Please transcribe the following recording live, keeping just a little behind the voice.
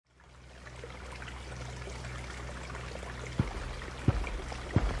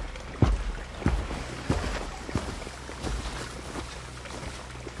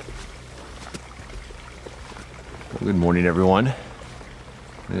Good morning, everyone.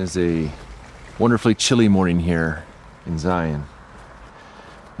 It is a wonderfully chilly morning here in Zion.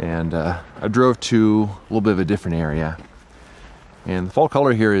 And I drove to a little bit of a different area. And the fall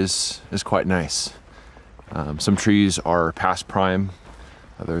color here is quite nice. Some trees are past prime,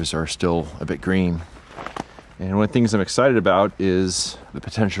 others are still a bit green. And one of the things I'm excited about is the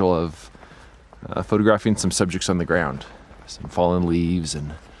potential of photographing some subjects on the ground, some fallen leaves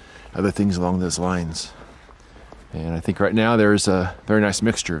and other things along those lines. And I think right now there's a very nice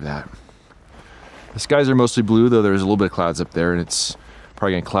mixture of that. The skies are mostly blue, though there's a little bit of clouds up there, and it's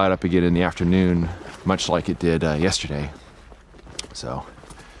probably going to cloud up again in the afternoon, much like it did yesterday. So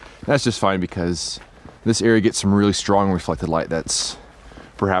that's just fine, because this area gets some really strong reflected light that's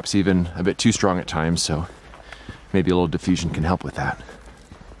perhaps even a bit too strong at times, so maybe a little diffusion can help with that.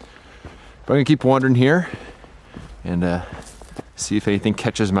 But I'm going to keep wandering here and see if anything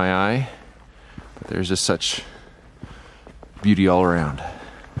catches my eye. But there's just such beauty all around.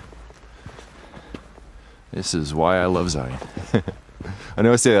 This is why I love Zion. I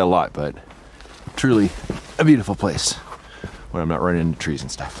know I say that a lot, but truly a beautiful place when I'm not running into trees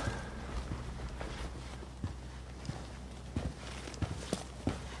and stuff.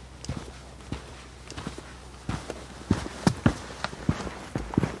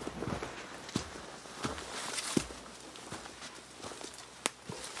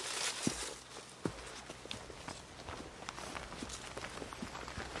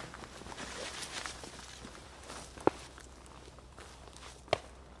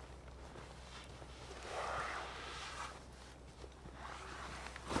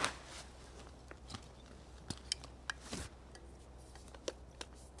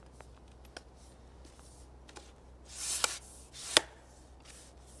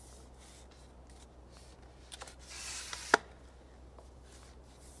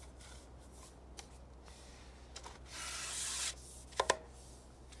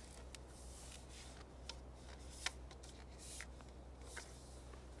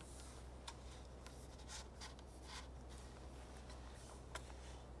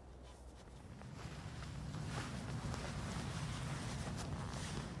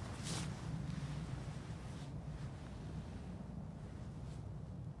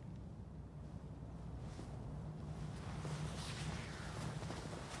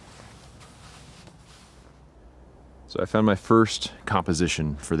 So I found my first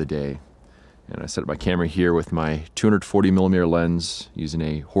composition for the day, and I set up my camera here with my 240mm lens using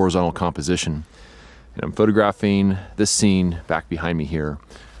a horizontal composition, and I'm photographing this scene back behind me here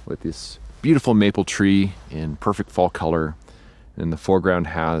with this beautiful maple tree in perfect fall color, and the foreground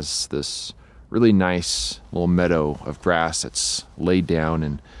has this really nice little meadow of grass that's laid down,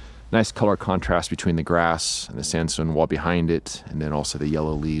 and nice color contrast between the grass and the sandstone wall behind it, and then also the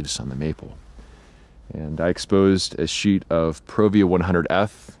yellow leaves on the maple. And I exposed a sheet of Provia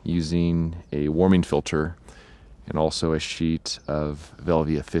 100F using a warming filter, and also a sheet of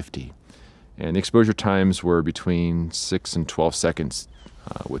Velvia 50. And the exposure times were between 6 and 12 seconds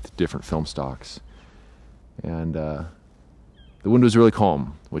with different film stocks. And the wind was really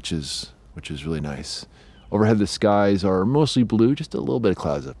calm, which is really nice. Overhead the skies are mostly blue, just a little bit of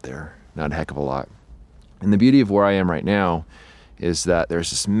clouds up there, not a heck of a lot. And the beauty of where I am right now is that there's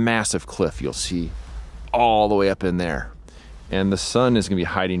this massive cliff you'll see all the way up in there, and the sun is going to be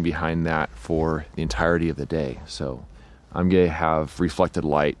hiding behind that for the entirety of the day. So I'm going to have reflected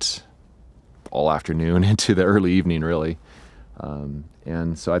light all afternoon into the early evening, really.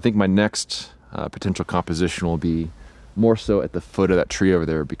 And so I think my next potential composition will be more so at the foot of that tree over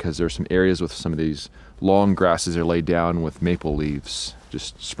there, because there's some areas with some of these long grasses are laid down with maple leaves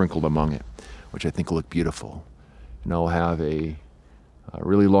just sprinkled among it, which I think will look beautiful. And I'll have a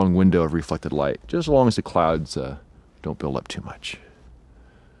really long window of reflected light, just as long as the clouds don't build up too much.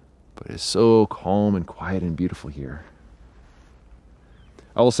 But it's so calm and quiet and beautiful here.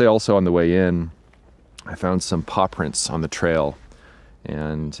 I will say also, on the way in, I found some paw prints on the trail,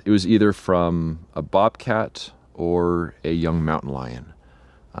 and it was either from a bobcat or a young mountain lion.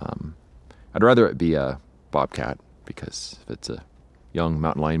 I'd rather it be a bobcat, because if it's a young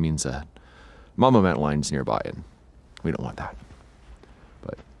mountain lion, it means a mama mountain lion's nearby, and we don't want that.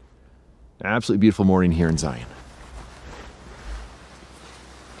 But an absolutely beautiful morning here in Zion.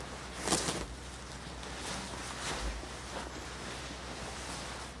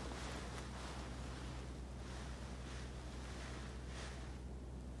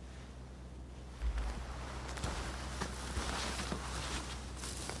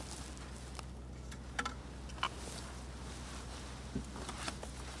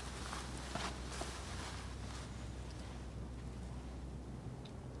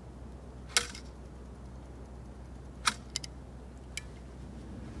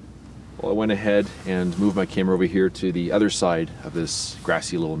 Well, I went ahead and moved my camera over here to the other side of this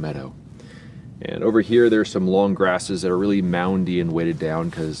grassy little meadow. And over here there's some long grasses that are really moundy and weighted down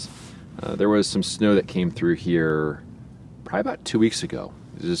because there was some snow that came through here probably about 2 weeks ago.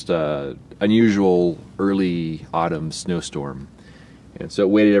 It was just an unusual early autumn snowstorm. And so it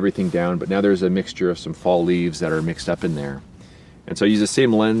weighted everything down, but now there's a mixture of some fall leaves that are mixed up in there. And so I used the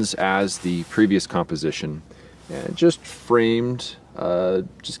same lens as the previous composition and just kind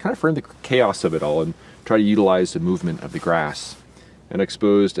of framed the chaos of it all and tried to utilize the movement of the grass. And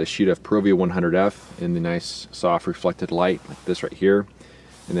exposed a sheet of Provia 100F in the nice soft reflected light like this right here.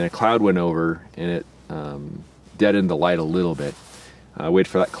 And then a cloud went over and it deadened the light a little bit. I waited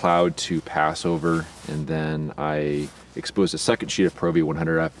for that cloud to pass over, and then I exposed a second sheet of Provia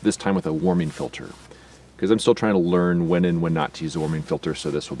 100F, this time with a warming filter. Because I'm still trying to learn when and when not to use a warming filter,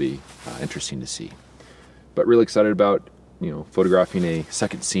 so this will be interesting to see. But really excited about, photographing a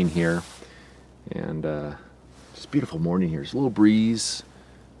second scene here. And just beautiful morning here. There's a little breeze,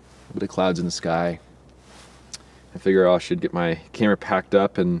 a bit of clouds in the sky. I figure I should get my camera packed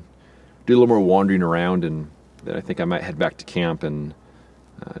up and do a little more wandering around, and then I think I might head back to camp and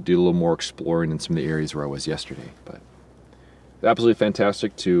do a little more exploring in some of the areas where I was yesterday. But absolutely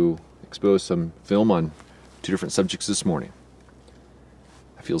fantastic to expose some film on 2 different subjects this morning.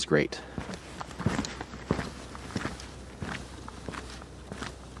 That feels great.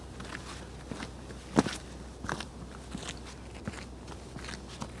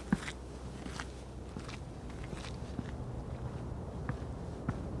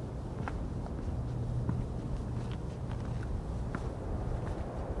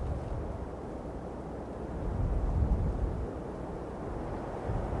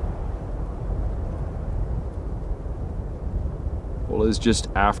 Well, it was just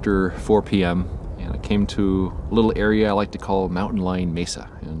after 4 p.m. and I came to a little area I like to call Mountain Lion Mesa,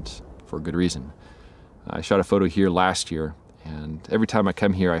 and for good reason. I shot a photo here last year, and every time I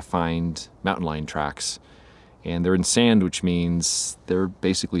come here I find mountain lion tracks, and they're in sand, which means they're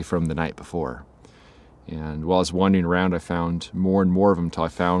basically from the night before. And while I was wandering around, I found more and more of them until I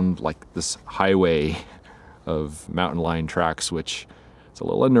found like this highway of mountain lion tracks, which is a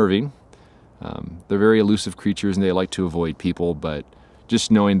little unnerving. They're very elusive creatures and they like to avoid people, but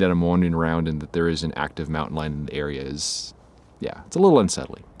just knowing that I'm wandering around and that there is an active mountain lion in the area is, yeah, it's a little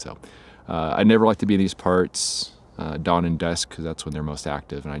unsettling. So I never like to be in these parts dawn and dusk, because that's when they're most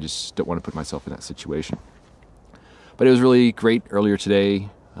active, and I just don't want to put myself in that situation. But it was really great earlier today,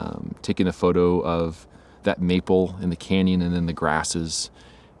 taking a photo of that maple in the canyon and then the grasses.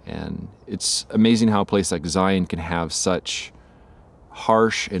 And it's amazing how a place like Zion can have such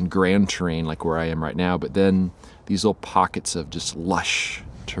harsh and grand terrain like where I am right now, but then these little pockets of just lush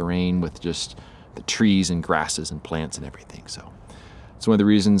terrain with just the trees and grasses and plants and everything. So it's one of the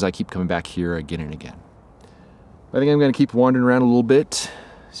reasons I keep coming back here again and again. I think I'm going to keep wandering around a little bit,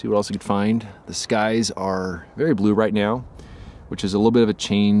 see what else I could find. The skies are very blue right now, which is a little bit of a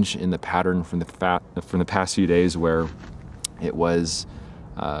change in the pattern from the past few days, where it was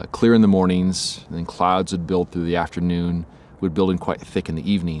clear in the mornings and then clouds would build through the afternoon, would build in quite thick in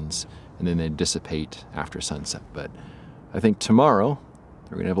the evenings, and then they'd dissipate after sunset. But I think tomorrow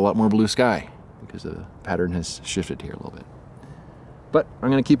we're going to have a lot more blue sky because the pattern has shifted here a little bit. But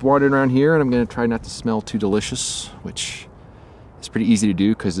I'm going to keep wandering around here, and I'm going to try not to smell too delicious, which is pretty easy to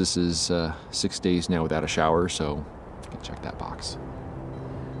do because this is 6 days now without a shower, so I can check that box.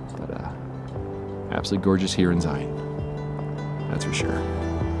 But absolutely gorgeous here in Zion, that's for sure.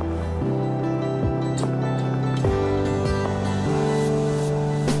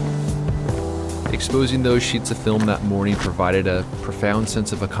 Exposing those sheets of film that morning provided a profound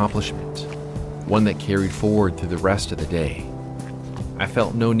sense of accomplishment, one that carried forward through the rest of the day. I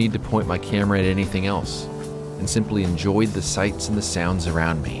felt no need to point my camera at anything else, and simply enjoyed the sights and the sounds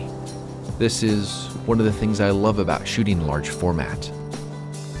around me. This is one of the things I love about shooting large format.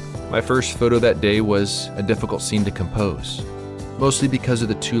 My first photo that day was a difficult scene to compose, mostly because of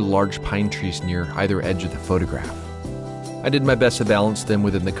the 2 large pine trees near either edge of the photograph. I did my best to balance them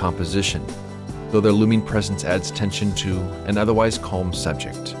within the composition, though their looming presence adds tension to an otherwise calm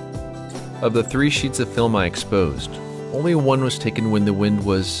subject. Of the 3 sheets of film I exposed, only one was taken when the wind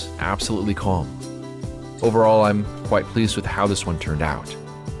was absolutely calm. Overall, I'm quite pleased with how this one turned out.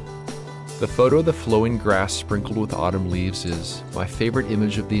 The photo of the flowing grass sprinkled with autumn leaves is my favorite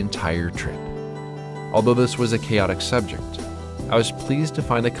image of the entire trip. Although this was a chaotic subject, I was pleased to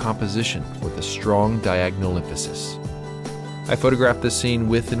find a composition with a strong diagonal emphasis. I photographed this scene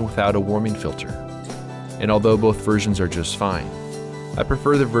with and without a warming filter, and although both versions are just fine, I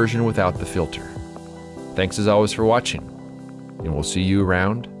prefer the version without the filter. Thanks as always for watching, and we'll see you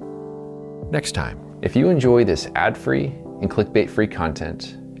around next time. If you enjoy this ad-free and clickbait-free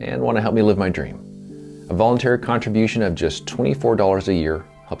content and want to help me live my dream, a voluntary contribution of just $24 a year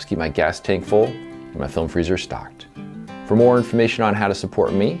helps keep my gas tank full and my film freezer stocked. For more information on how to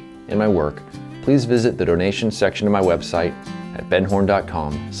support me and my work, please visit the donation section of my website at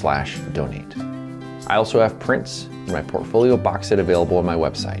benhorn.com/donate. I also have prints in my portfolio box set available on my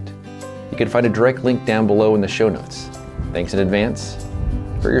website. You can find a direct link down below in the show notes. Thanks in advance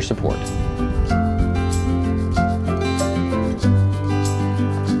for your support.